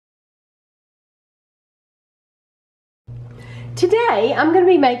Today, I'm going to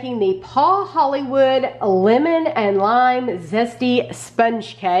be making the Paw Hollywood Lemon and Lime Zesty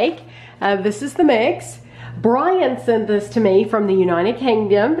Sponge Cake. This is the mix. Brian sent this to me from the United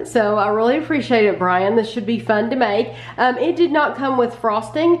Kingdom, so I really appreciate it, Brian. This should be fun to make. It did not come with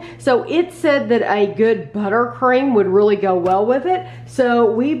frosting, so it said that a good buttercream would really go well with it. So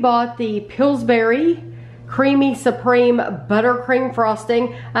we bought the Pillsbury Creamy Supreme Buttercream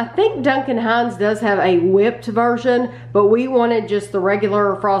Frosting. I think Duncan Hines does have a whipped version, but we wanted just the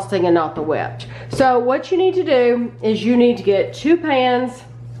regular frosting and not the whipped. So what you need to do is you need to get 2 pans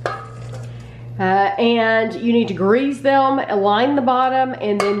and you need to grease them, line the bottom,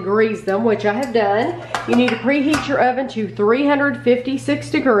 and then grease them, which I have done. You need to preheat your oven to 356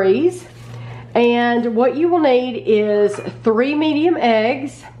 degrees. And what you will need is 3 medium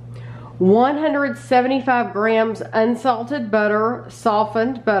eggs, 175 grams unsalted butter,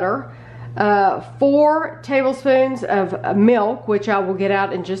 softened butter, 4 tablespoons of milk, which I will get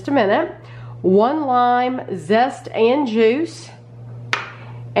out in just a minute, 1 lime, zest and juice,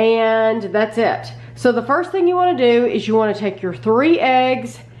 and that's it. So the first thing you want to do is you want to take your 3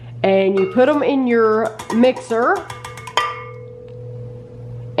 eggs and you put them in your mixer,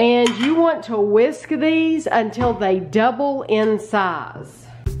 and you want to whisk these until they double in size.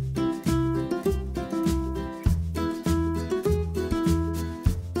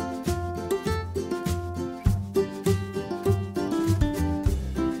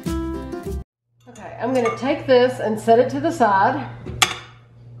 I'm going to take this and set it to the side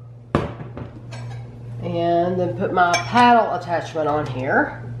and then put my paddle attachment on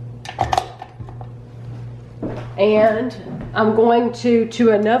here, and I'm going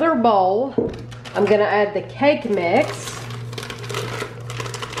to another bowl, I'm going to add the cake mix,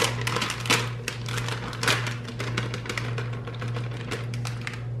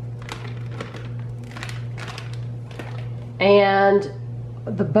 and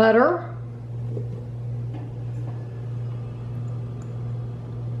the butter,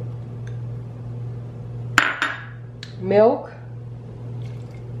 milk,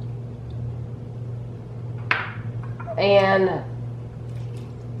 and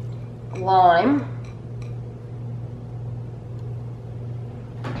lime,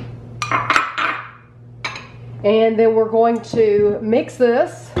 and then we're going to mix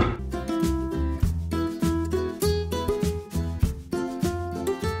this.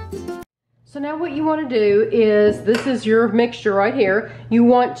 So now what you want to do is, this is your mixture right here. You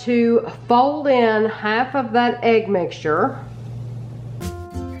want to fold in half of that egg mixture.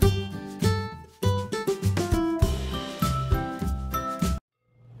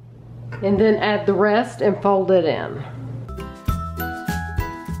 And then add the rest and fold it in.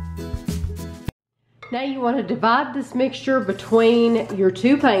 Now you want to divide this mixture between your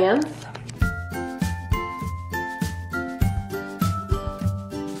 2 pans.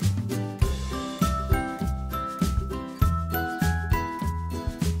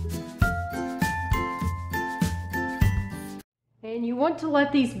 And you want to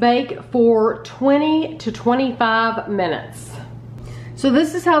let these bake for 20 to 25 minutes. So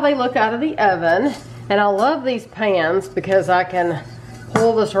this is how they look out of the oven. And I love these pans because I can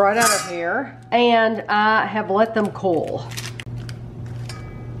pull this right out of here. And I have let them cool.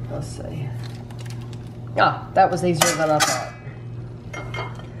 Let's see. Ah, that was easier than I thought.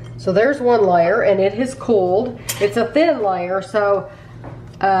 So there's one layer and it has cooled. It's a thin layer, so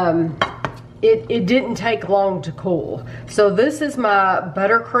it didn't take long to cool. So this is my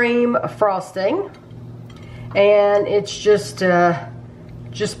buttercream frosting, and it's just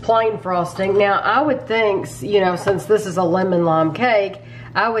plain frosting. Now I would think, you know, since this is a lemon lime cake,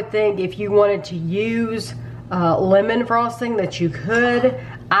 I would think if you wanted to use lemon frosting that you could.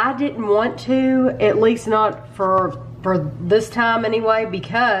 I didn't want to, at least not for this time anyway,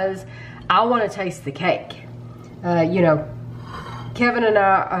 because I want to taste the cake. You know, Kevin and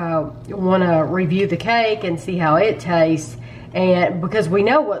I want to review the cake and see how it tastes, and because we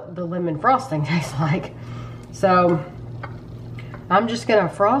know what the lemon frosting tastes like. So I'm just gonna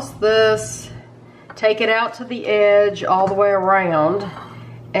frost this, take it out to the edge all the way around,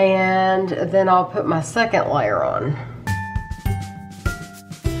 and then I'll put my second layer on.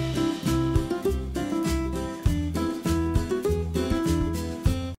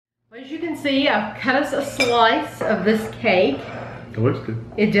 As you can see, I've cut us a slice of this cake. It looks good.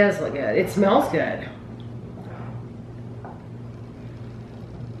 It does look good. It smells good.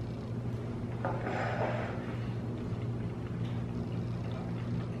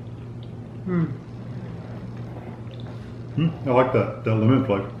 I like that lemon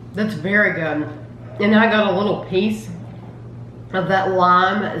flavor. That's very good. And I got a little piece of that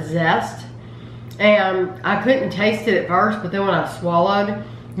lime zest. And I couldn't taste it at first, but then when I swallowed,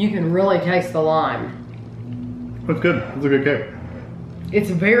 you can really taste the lime. That's good. That's a good cake. It's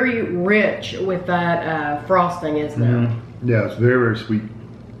very rich with that frosting, isn't it? Yeah, it's very, very sweet.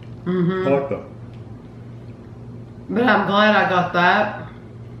 I like that. But I'm glad I got that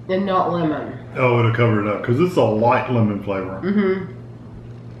and not lemon. Oh, it'll cover it up because it's a light lemon flavor.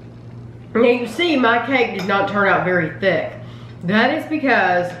 Now you see my cake did not turn out very thick. That is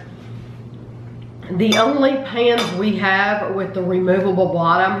because the only pans we have with the removable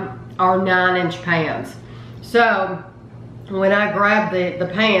bottom are 9-inch pans. So when I grabbed the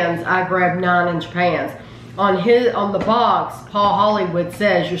pans, I grabbed 9-inch pans. On the box, Paul Hollywood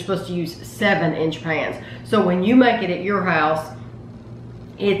says you're supposed to use 7-inch pans. So when you make it at your house,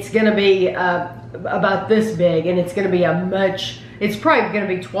 it's gonna be about this big, and it's gonna be it's probably gonna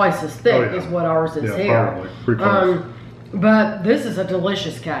be twice as thick as what ours is here. Probably. Pretty close. But this is a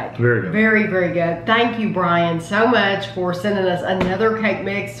delicious cake. Very good. Very, very good. Thank you, Brian, so much for sending us another cake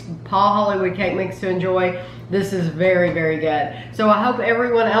mix, Paul Hollywood cake mix to enjoy. This is very, very good. So I hope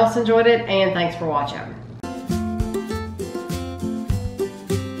everyone else enjoyed it, and thanks for watching.